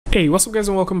Hey, what's up guys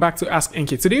and welcome back to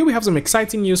askNK. Today we have some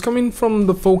exciting news coming from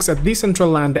the folks at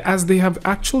Decentraland as they have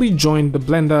actually joined the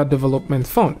Blender Development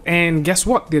Fund. And guess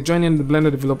what? They're joining the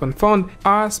Blender Development Fund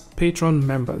as patron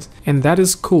members. And that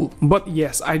is cool. But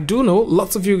yes, I do know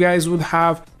lots of you guys would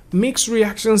have mixed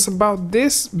reactions about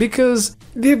this because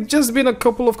there have just been a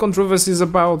couple of controversies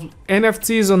about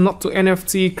NFTs or not to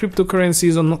NFT,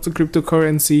 cryptocurrencies or not to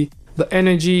cryptocurrency, the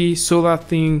energy, solar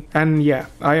thing. And yeah,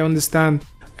 I understand.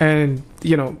 And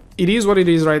you know, it is what it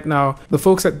is right now. The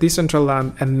folks at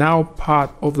Decentraland are now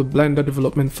part of the Blender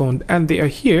Development Fund and they are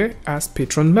here as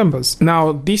patron members.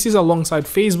 Now, this is alongside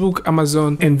Facebook,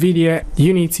 Amazon, Nvidia,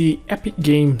 Unity, Epic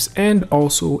Games, and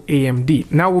also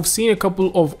AMD. Now, we've seen a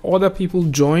couple of other people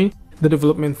join the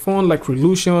development fund like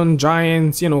Relution,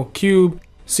 Giants, you know, Cube,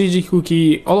 CG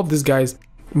Cookie, all of these guys.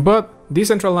 But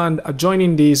Decentraland are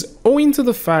joining these owing to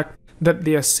the fact that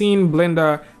they are seeing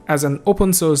Blender as an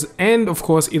open source, and of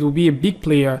course it will be a big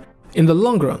player in the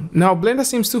long run. Now, Blender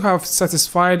seems to have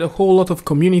satisfied a whole lot of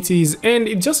communities and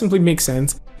it just simply makes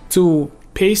sense to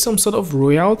pay some sort of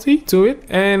royalty to it,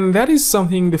 and that is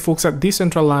something the folks at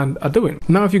Decentraland are doing.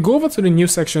 Now, if you go over to the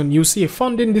news section, you'll see a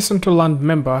funding Decentraland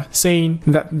member saying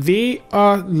that they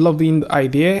are loving the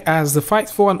idea as the fight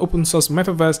for an open source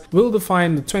metaverse will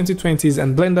define the 2020s,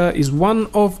 and Blender is one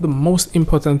of the most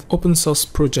important open source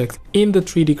projects in the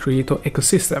 3D creator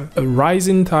ecosystem, a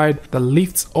rising tide that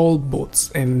lifts all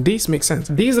boats. And this makes sense.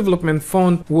 This development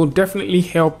fund will definitely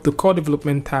help the core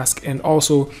development task and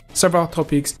also several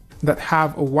topics that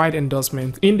have a wide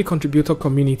endorsement in the contributor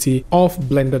community of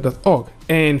blender.org.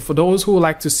 And for those who would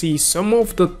like to see some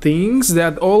of the things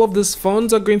that all of these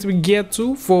funds are going to be geared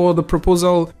to for the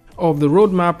proposal of the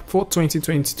roadmap for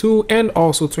 2022 and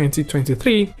also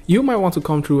 2023, you might want to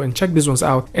come through and check these ones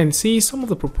out and see some of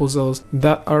the proposals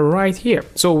that are right here.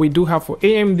 So we do have for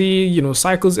AMD, you know,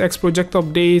 Cycles X project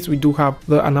updates, we do have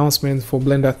the announcement for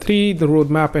Blender 3, the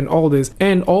roadmap and all this,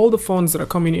 and all the funds that are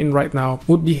coming in right now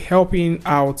would be helping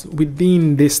out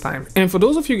within this time. And for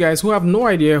those of you guys who have no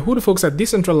idea who the folks at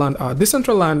Decentraland are,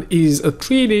 Decentraland is a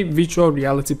 3D virtual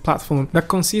reality platform that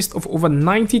consists of over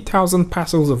 90,000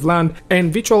 parcels of land,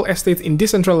 and virtual estates in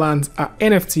Decentraland are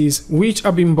NFTs which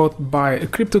are being bought by a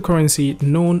cryptocurrency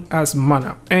known as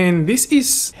Mana. And this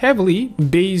is heavily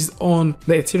based on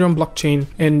the Ethereum blockchain,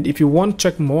 and if you want to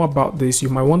check more about this, you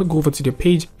might want to go over to the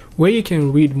page where you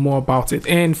can read more about it.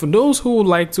 And for those who would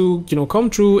like to, you know, come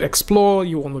through, explore,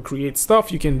 you want to create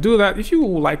stuff, you can do that. If you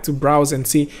would like to browse and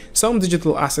see some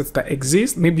digital assets that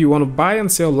exist, maybe you want to buy and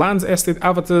sell lands, estate,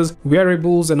 avatars,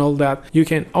 wearables and all that, you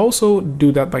can also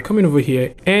do that by coming over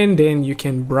here, and then you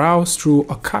can browse through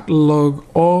a catalog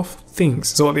of things.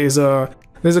 So there's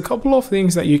a couple of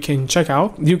things that you can check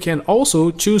out. You can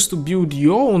also choose to build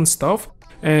your own stuff,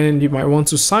 and you might want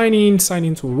to sign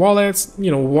into wallets, you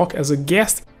know, work as a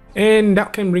guest, and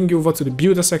that can bring you over to the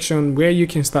builder section where you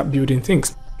can start building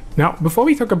things. Now, before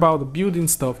we talk about the building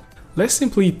stuff, let's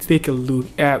simply take a look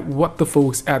at what the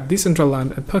folks at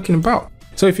Decentraland are talking about.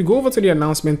 So if you go over to the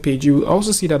announcement page, you will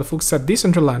also see that the folks at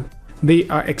Decentraland, they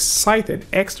are excited,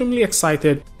 extremely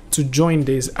excited to join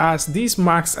this, as this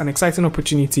marks an exciting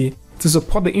opportunity to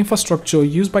support the infrastructure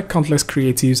used by countless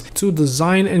creatives to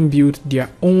design and build their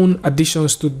own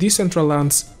additions to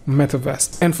Decentraland's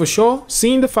metaverse. And for sure,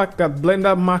 seeing the fact that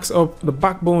Blender marks up the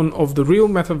backbone of the real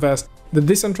metaverse, the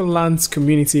Decentraland's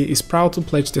community is proud to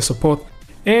pledge their support,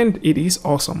 and it is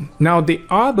awesome. Now, they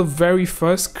are the very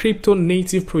first crypto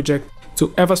native project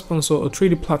to ever sponsor a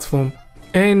 3D platform,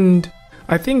 and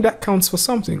I think that counts for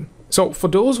something. So for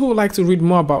those who would like to read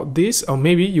more about this, or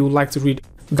maybe you would like to read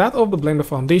that of the Blender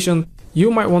Foundation, you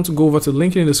might want to go over to the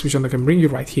link in the description that can bring you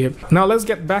right here. Now let's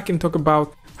get back and talk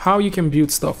about how you can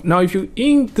build stuff. Now, if you're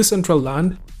in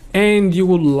Decentraland and you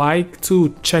would like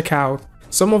to check out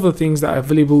some of the things that are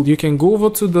available, you can go over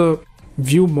to the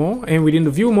view more, and within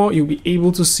the view more, you'll be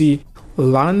able to see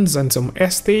lands and some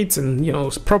estates and, you know,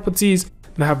 properties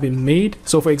that have been made.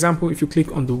 So for example, if you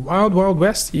click on the Wild Wild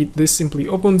West, this simply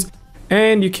opens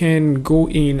and you can go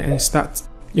in and start,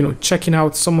 you know, checking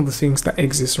out some of the things that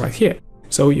exist right here.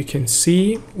 So you can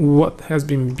see what has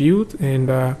been built, and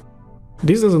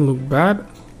this doesn't look bad.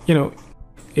 You know,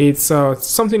 it's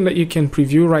something that you can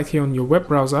preview right here on your web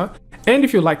browser. And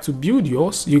if you like to build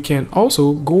yours, you can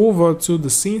also go over to the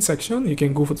scene section. You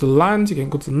can go over to lands, you can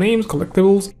go to names,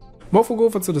 collectibles. But if we go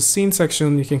over to the scene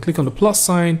section, you can click on the plus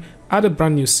sign, add a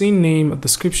brand new scene name, a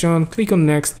description, click on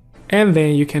next, and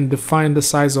then you can define the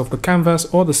size of the canvas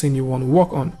or the scene you want to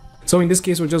work on. So in this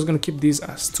case, we're just going to keep this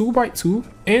as 2x2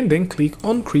 and then click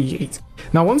on create.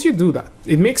 Now, once you do that,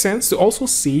 it makes sense to also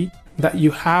see that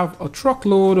you have a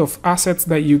truckload of assets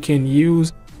that you can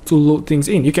use to load things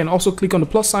in. You can also click on the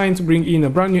plus sign to bring in a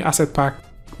brand new asset pack,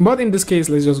 but in this case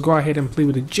let's just go ahead and play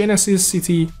with the Genesis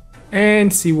City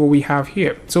and see what we have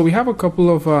here. So we have a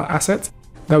couple of assets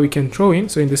that we can throw in.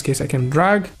 So in this case I can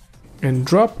drag and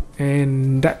drop,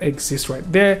 and that exists right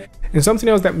there. And something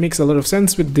else that makes a lot of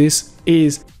sense with this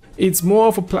is it's more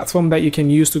of a platform that you can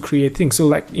use to create things. So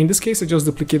like in this case I just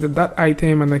duplicated that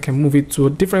item and I can move it to a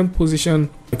different position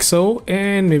like so,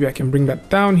 and maybe I can bring that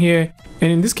down here.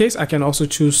 And in this case I can also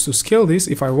choose to scale this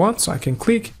if I want, so I can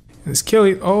click and scale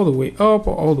it all the way up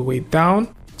or all the way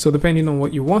down, so depending on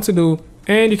what you want to do.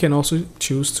 And you can also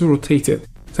choose to rotate it.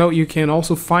 So you can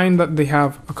also find that they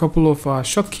have a couple of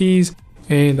shortkeys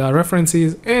and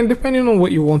references, and depending on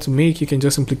what you want to make, you can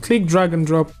just simply click drag and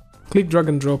drop,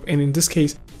 and in this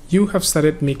case you have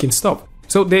started making stuff.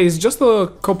 So there is just a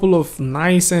couple of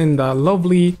nice and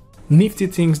lovely nifty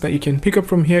things that you can pick up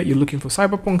from here. You're looking for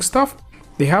cyberpunk stuff,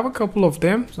 they have a couple of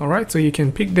them, all right, so you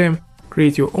can pick them,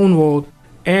 create your own world,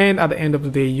 and at the end of the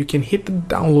day you can hit the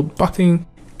download button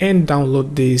and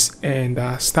download this and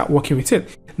start working with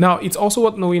it. Now it's also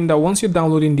worth knowing that once you're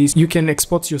downloading this, you can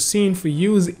export your scene for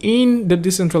use in the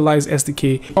decentralized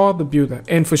SDK or the builder.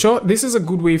 And for sure, this is a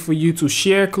good way for you to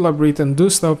share, collaborate, and do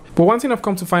stuff. But one thing I've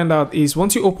come to find out is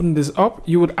once you open this up,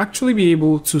 you would actually be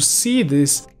able to see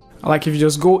this. Like if you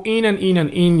just go in and in and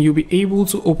in, you'll be able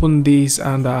to open these,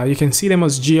 and you can see them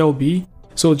as GLB.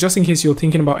 So just in case you're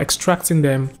thinking about extracting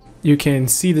them, you can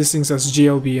see these things as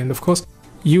GLB, and of course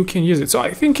you can use it. So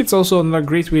I think it's also another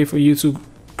great way for you to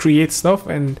create stuff,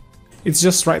 and it's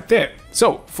just right there.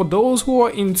 So for those who are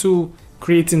into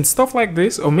creating stuff like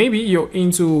this, or maybe you're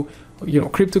into, you know,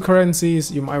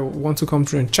 cryptocurrencies, you might want to come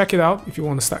through and check it out if you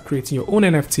want to start creating your own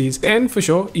NFTs. And for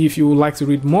sure, if you would like to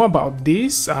read more about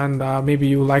this, and maybe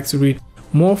you would like to read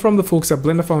more from the folks at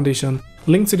Blender Foundation,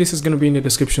 link to this is going to be in the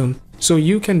description, so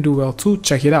you can do well to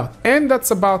check it out. And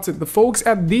that's about it. The folks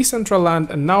at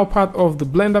Decentraland are now part of the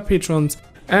Blender patrons,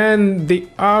 and they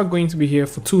are going to be here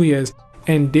for 2 years,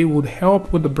 and they would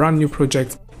help with the brand new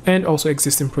project and also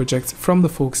existing projects from the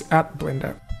folks at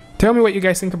Blender. Tell me what you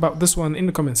guys think about this one in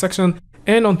the comment section,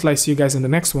 and until I see you guys in the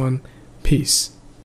next one, peace.